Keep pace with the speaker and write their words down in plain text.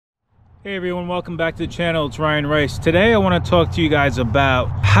Hey everyone, welcome back to the channel. It's Ryan Rice. Today I want to talk to you guys about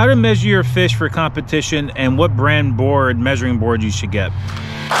how to measure your fish for competition and what brand board, measuring board you should get.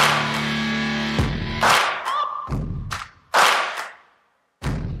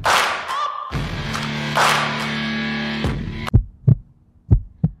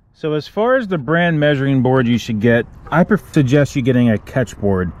 So as far as the brand measuring board you should get, I suggest you getting a Ketch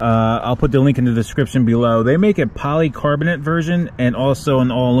board. I'll put the link in the description below. They make a polycarbonate version and also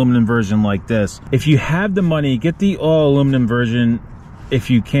an all aluminum version like this. If you have the money, get the all aluminum version if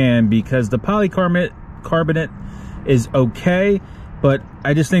you can, because the polycarbonate is okay, but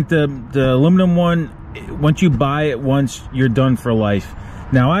I just think the aluminum one, once you buy it once, you're done for life.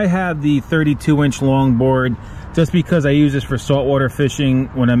 Now I have the 32-inch long board, just because I use this for saltwater fishing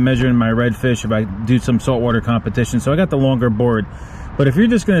when I'm measuring my redfish, if I do some saltwater competition. So I got the longer board. But if you're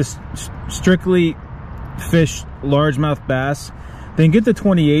just going to strictly fish largemouth bass, then get the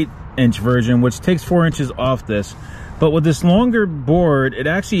 28-inch version, which takes 4 inches off this. But with this longer board, it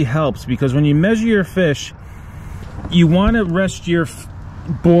actually helps, because when you measure your fish, you want to rest your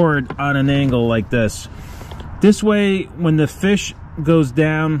board on an angle like this. This way, when the fish goes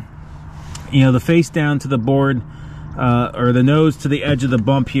down, you know, the face down to the board, or the nose to the edge of the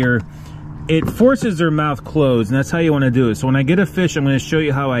bump here, it forces their mouth closed, and that's how you want to do it. So when I get a fish, I'm going to show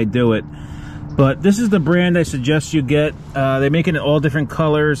you how I do it. But this is the brand I suggest you get. They make it in all different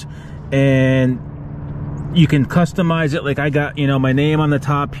colors, and you can customize it. Like I got, you know, my name on the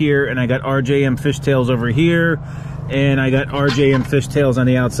top here, and I got RJM Fishtails over here, and I got RJM Fishtails on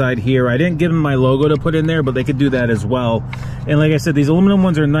the outside here. I didn't give them my logo to put in there, but they could do that as well. And like I said, these aluminum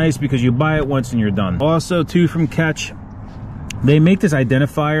ones are nice because you buy it once and you're done. Also, too, from Ketch, they make this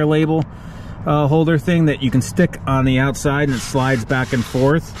identifier label holder thing that you can stick on the outside, and it slides back and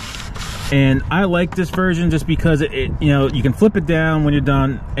forth. And I like this version just because it you know, you can flip it down when you're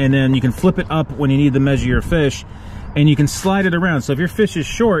done, and then you can flip it up when you need to measure your fish, and you can slide it around. So if your fish is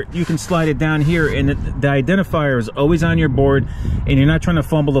short, you can slide it down here, and the identifier is always on your board, and you're not trying to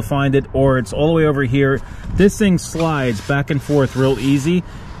fumble to find it, or it's all the way over here. This thing slides back and forth real easy,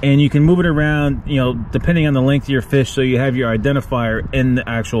 and you can move it around, you know, depending on the length of your fish, so you have your identifier in the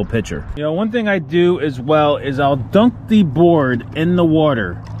actual picture. You know, one thing I do as well is I'll dunk the board in the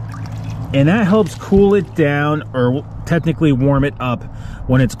water, and that helps cool it down, or technically warm it up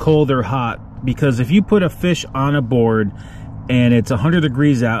when it's cold or hot. Because if you put a fish on a board and it's 100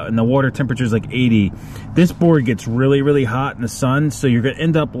 degrees out and the water temperature is like 80, this board gets really, really hot in the sun. So you're going to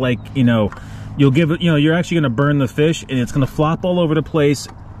end up like, you know, you'll give it, you know, you're actually going to burn the fish, and it's going to flop all over the place.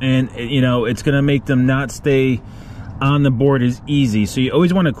 And, you know, it's going to make them not stay on the board as easy. So you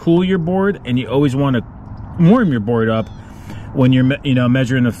always want to cool your board, and you always want to warm your board up when you're, you know,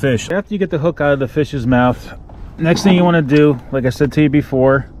 measuring the fish. After you get the hook out of the fish's mouth, next thing you want to do, like I said to you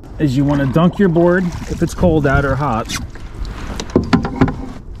before, is you want to dunk your board if it's cold out or hot.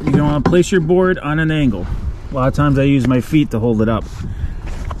 You're going to want to place your board on an angle. A lot of times I use my feet to hold it up.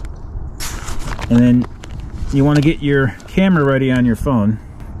 And then you want to get your camera ready on your phone.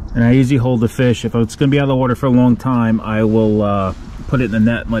 And I usually hold the fish. If it's going to be out of the water for a long time, I will put it in the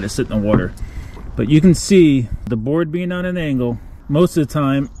net and let it sit in the water. But you can see the board being on an angle. Most of the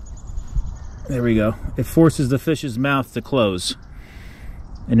time, there we go, it forces the fish's mouth to close.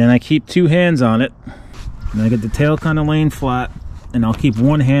 And then I keep two hands on it, and I get the tail kind of laying flat, and I'll keep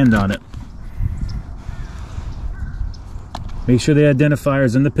one hand on it. Make sure the identifier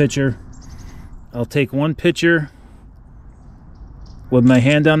is in the picture. I'll take one picture with my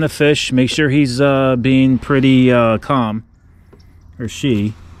hand on the fish, make sure he's being pretty calm, or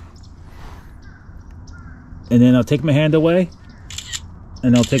she. And then I'll take my hand away,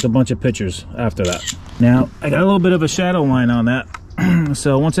 and I'll take a bunch of pictures after that. Now, I got a little bit of a shadow line on that.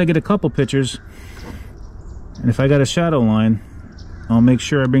 So once I get a couple pictures, and if I got a shadow line, I'll make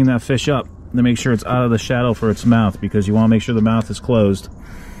sure I bring that fish up to make sure it's out of the shadow for its mouth, because you want to make sure the mouth is closed.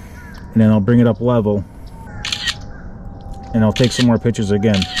 And then I'll bring it up level, and I'll take some more pictures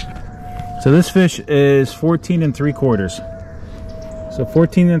again. So this fish is 14 3/4. So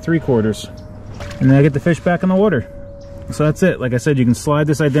 14 3/4. And then I get the fish back in the water. So that's it. Like I said, you can slide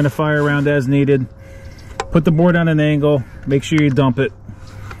this identifier around as needed. Put the board on an angle, make sure you dump it,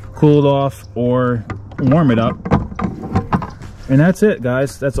 cool it off, or warm it up. And that's it,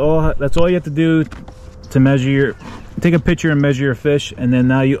 guys. That's all you have to do to measure your, take a picture and measure your fish. And then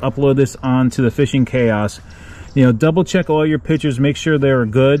now you upload this onto the Fishing Chaos. You know, double check all your pictures, make sure they're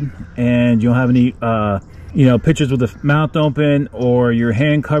good, and you don't have any you know, pictures with the mouth open or your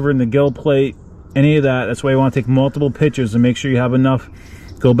hand covering the gill plate, any of that. That's why you want to take multiple pictures and make sure you have enough.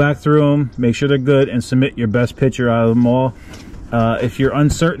 Go back through them, make sure they're good, and submit your best picture out of them all. If you're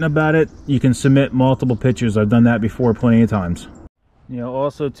uncertain about it, you can submit multiple pictures. I've done that before plenty of times. You know,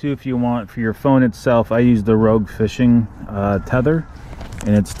 also too, if you want for your phone itself, I use the Rogue Fishing Tether,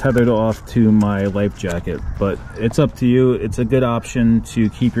 and it's tethered off to my life jacket. But it's up to you. It's a good option to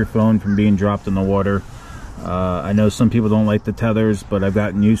keep your phone from being dropped in the water. I know some people don't like the tethers, but I've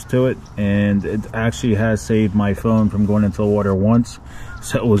gotten used to it, and it actually has saved my phone from going into the water once,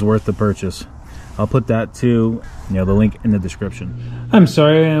 so it was worth the purchase. I'll put that too, you know, the link in the description. I'm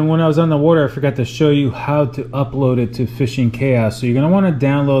sorry, and when I was on the water, I forgot to show you how to upload it to Fishing Chaos. So you're going to want to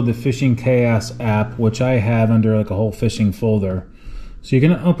download the Fishing Chaos app, which I have under like a whole fishing folder. So you're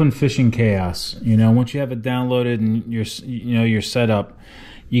going to open Fishing Chaos. You know, once you have it downloaded and you're set up,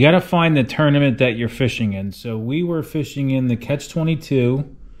 you got to find the tournament that you're fishing in. So we were fishing in the Catch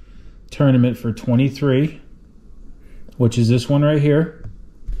 22 tournament for 23, which is this one right here.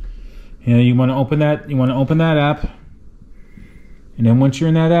 You know, you want to open that. You want to open that app, and then once you're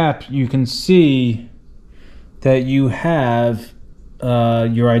in that app, you can see that you have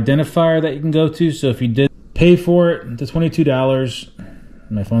your identifier that you can go to. So if you did pay for it, the $22,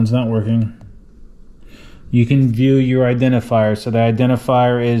 my phone's not working. You can view your identifier. So the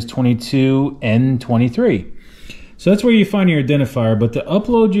identifier is 22 and 23. So that's where you find your identifier. But to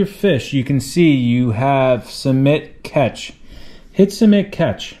upload your fish, you can see you have Submit Catch. Hit Submit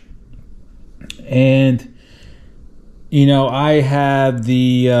Catch. And, you know, I have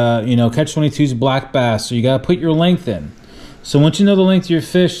the, you know, Catch 22's black bass. So you got to put your length in. So once you know the length of your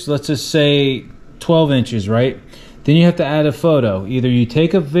fish, let's just say 12 inches, right? Then you have to add a photo. Either you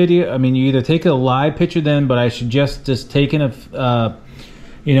take a video, you either take a live picture then, but I suggest just taking a,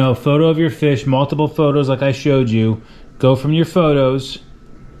 you know, a photo of your fish, multiple photos like I showed you. Go from your photos,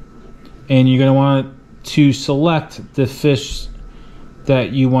 and you're going to want to select the fish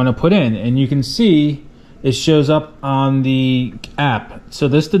that you want to put in, and you can see it shows up on the app. So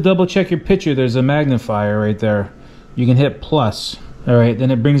this to double check your picture, there's a magnifier right there. You can hit plus. All right, then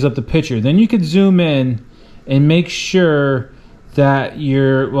it brings up the picture. Then you could zoom in and make sure that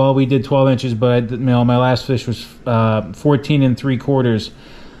you're, well, we did 12 inches, but you know, my last fish was 14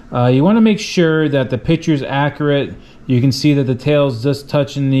 3/4. You want to make sure that the picture is accurate. You can see that the tail's just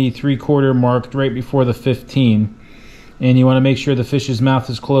touching the 3/4 mark right before the 15. And you want to make sure the fish's mouth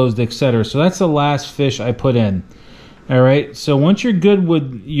is closed, etc. So that's the last fish I put in. All right, so once you're good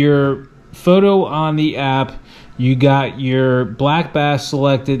with your photo on the app, you got your black bass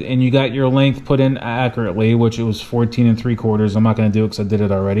selected, and you got your length put in accurately, which it was 14 3/4. I'm not going to do it because I did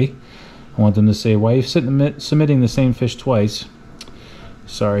it already. I want them to say, why are you submitting the same fish twice?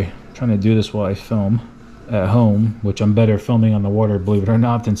 Sorry, I'm trying to do this while I film at home, which I'm better filming on the water, believe it or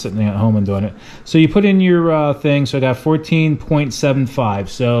not, than sitting at home and doing it. So you put in your thing. So I got 14.75.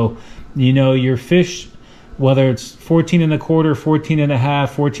 So, you know, your fish, whether it's 14 1/4, 14 1/2,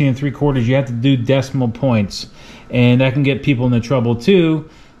 14 3/4, you have to do decimal points. And that can get people into trouble too,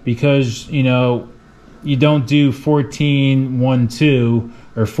 because, you know, you don't do 14.12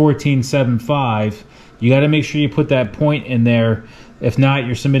 or 14.75. You got to make sure you put that point in there. If not,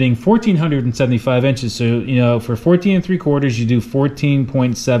 you're submitting 1,475 inches. So, you know, for 14 3/4, you do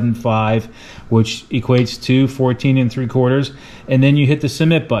 14.75, which equates to 14 3/4, and then you hit the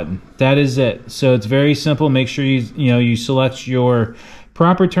submit button. That is it. So it's very simple. Make sure you select your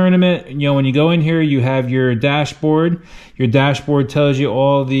proper tournament. You know, when you go in here, you have your dashboard. Your dashboard tells you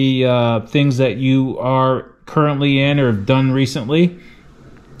all the things that you are currently in or have done recently.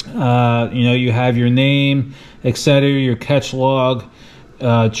 You know, you have your name, etc., your catch log,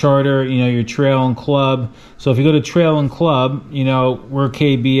 charter, you know, your trail and club. So if you go to trail and club, you know, we're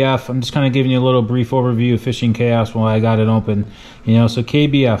KBF. I'm just kind of giving you a little brief overview of Fishing Chaos while I got it open, you know, so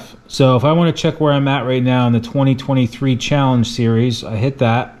KBF. So if I want to check where I'm at right now in the 2023 challenge series, I hit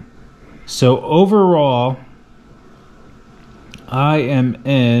that. So overall, I am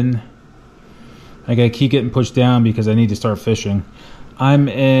in, I got to keep getting pushed down because I need to start fishing. I'm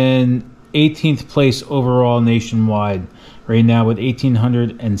in 18th place overall nationwide right now with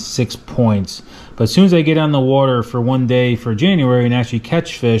 1,806 points. But as soon as I get on the water for one day for January and actually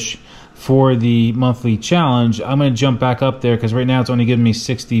catch fish for the monthly challenge, I'm going to jump back up there, because right now it's only giving me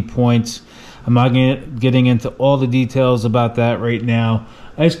 60 points. I'm not getting into all the details about that right now.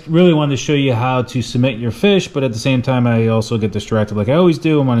 I just really wanted to show you how to submit your fish, but at the same time, I also get distracted like I always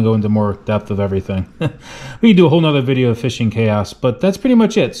do. I want to go into more depth of everything. We can do a whole nother video of Fishing Chaos, but that's pretty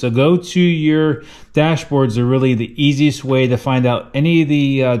much it. So go to your dashboards are really the easiest way to find out any of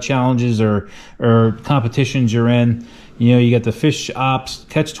the challenges or competitions you're in. You know, you got the Fish Ops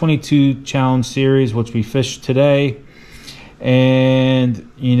Catch 22 Challenge Series, which we fished today. And,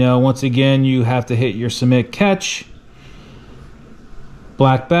 you know, once again, you have to hit your Submit Catch.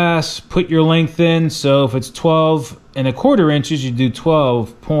 black bass, put your length in. So if it's 12¼ inches, you do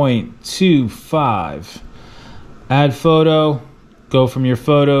 12.25. Add photo, go from your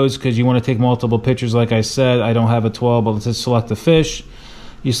photos because you want to take multiple pictures. Like I said, I don't have a 12, but let's just select the fish.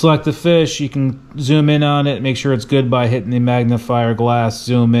 You select the fish, you can zoom in on it, make sure it's good by hitting the magnifier glass,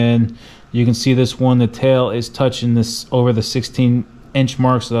 zoom in. You can see this one, the tail is touching this over the 16-inch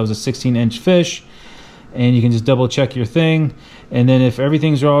mark, so that was a 16-inch fish. And you can just double check your thing. And then if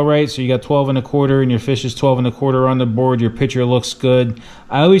everything's all right, so you got 12¼ and your fish is 12¼ on the board, your picture looks good.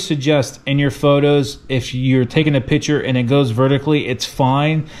 I always suggest in your photos, if you're taking a picture and it goes vertically, it's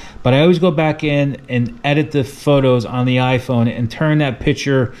fine. But I always go back in and edit the photos on the iPhone and turn that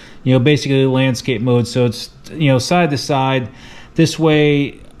picture, basically landscape mode. So it's, side to side. This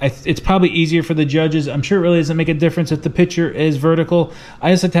way, it's probably easier for the judges. I'm sure it really doesn't make a difference if the picture is vertical.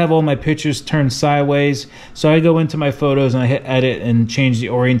 I just like to have all my pictures turned sideways. So I go into my photos and I hit edit and change the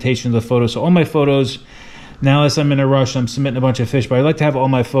orientation of the photo. So all my photos, now unless I'm in a rush, I'm submitting a bunch of fish, but I like to have all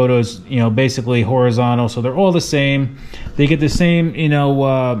my photos, basically horizontal. So they're all the same. They get the same,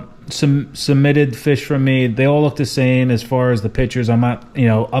 submitted fish from me. They all look the same as far as the pictures. I'm not,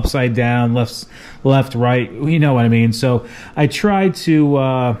 upside down, left, right, you know what I mean. So I try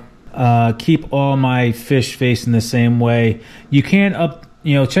to keep all my fish facing the same way. You can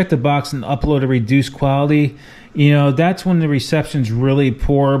check the box and upload a reduced quality. That's when the reception's really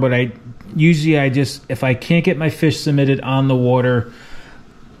poor, but usually if I can't get my fish submitted on the water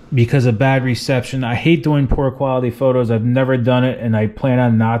because of bad reception, I hate doing poor quality photos. I've never done it, and I plan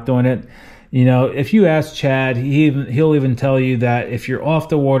on not doing it. If you ask Chad, he'll even tell you that if you're off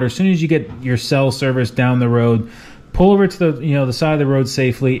the water, as soon as you get your cell service down the road, pull over to the side of the road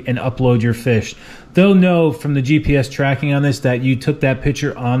safely and upload your fish. They'll know from the GPS tracking on this that you took that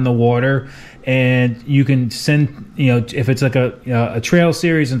picture on the water, and you can send, if it's like a trail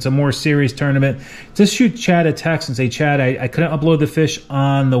series and it's a more serious tournament, just shoot Chad a text and say, Chad, I couldn't upload the fish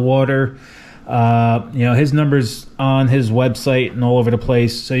on the water. His number's on his website and all over the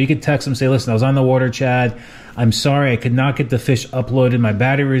place. So you could text him, say, listen, I was on the water, Chad. I'm sorry, I could not get the fish uploaded. My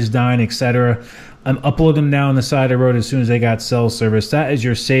battery is dying, etc. I'm uploading them now on the side of the road as soon as they got cell service. That is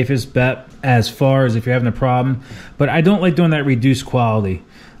your safest bet as far as if you're having a problem. But I don't like doing that reduced quality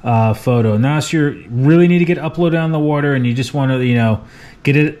photo. Now, if you really need to get uploaded on the water and you just want to,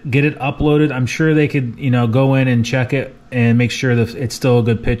 get it uploaded, I'm sure they could, go in and check it and make sure that it's still a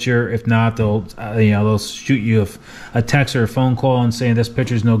good picture. If not, they'll shoot you a text or a phone call and saying this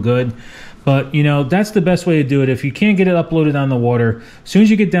picture's no good. But, that's the best way to do it. If you can't get it uploaded on the water, as soon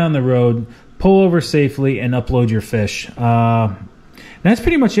as you get down the road, pull over safely and upload your fish. That's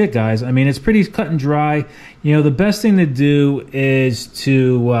pretty much it, guys. I mean, it's pretty cut and dry. The best thing to do is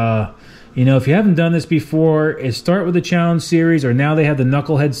to, if you haven't done this before, is start with the challenge series, or now they have the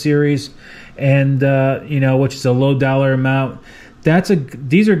knucklehead series, and, which is a low dollar amount.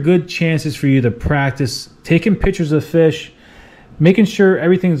 These are good chances for you to practice taking pictures of fish, making sure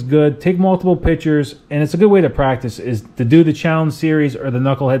everything's good, take multiple pictures, and it's a good way to practice is to do the challenge series or the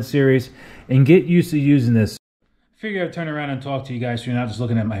knucklehead series and get used to using this. I figure I'd turn around and talk to you guys so you're not just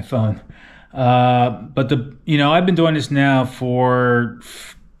looking at my phone. But I've been doing this now for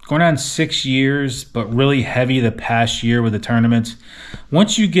going on 6 years, but really heavy the past year with the tournaments.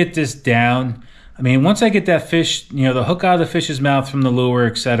 Once you get this down, once I get that fish, the hook out of the fish's mouth from the lure,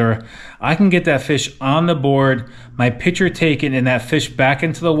 etc., I can get that fish on the board, my picture taken, and that fish back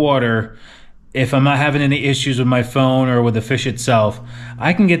into the water. If I'm not having any issues with my phone or with the fish itself,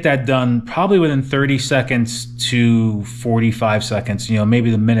 I can get that done probably within 30 seconds to 45 seconds,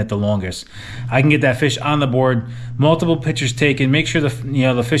 maybe the minute the longest. I can get that fish on the board, multiple pictures taken, make sure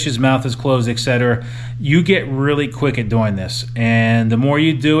the fish's mouth is closed, etc. You get really quick at doing this. And the more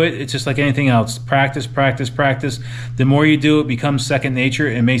you do it, it's just like anything else. Practice, practice, practice. The more you do it, becomes second nature.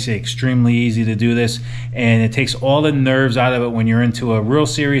 It makes it extremely easy to do this. And it takes all the nerves out of it when you're into a real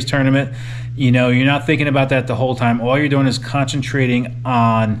serious tournament. You're not thinking about that the whole time. All you're doing is concentrating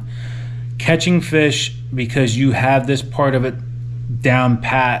on catching fish because you have this part of it down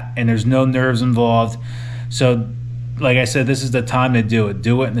pat and there's no nerves involved. So, like I said, this is the time to do it.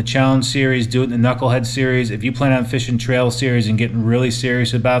 Do it in the challenge series. Do it in the knucklehead series. If you plan on fishing trail series and getting really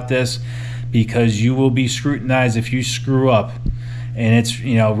serious about this, because you will be scrutinized if you screw up. And it's,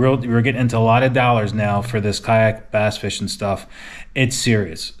 we're getting into a lot of dollars now for this kayak bass fishing stuff. It's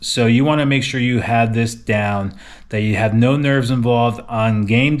serious. So you want to make sure you have this down, that you have no nerves involved on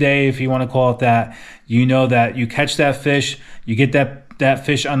game day, if you want to call it that. That you catch that fish, you get that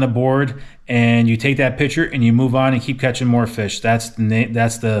fish on the board, and you take that picture and you move on and keep catching more fish. That's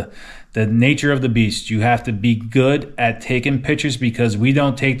the the nature of the beast. You have to be good at taking pictures, because we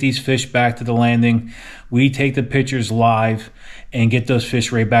don't take these fish back to the landing. We take the pictures live and get those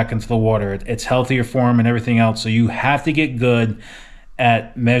fish right back into the water. It's healthier for them and everything else. So you have to get good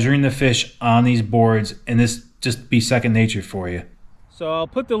at measuring the fish on these boards, and this just be second nature for you. So I'll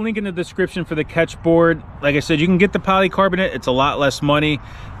put the link in the description for the Ketch board. Like I said, you can get the polycarbonate. It's a lot less money,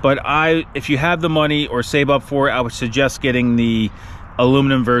 but if you have the money or save up for it, I would suggest getting the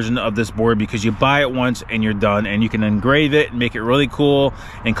aluminum version of this board, because you buy it once and you're done, and you can engrave it and make it really cool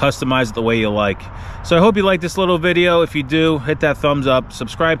and customize it the way you like. So I hope you like this little video. If you do, hit that thumbs up,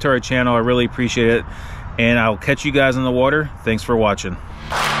 subscribe to our channel. I really appreciate it, and I'll catch you guys in the water. Thanks for watching.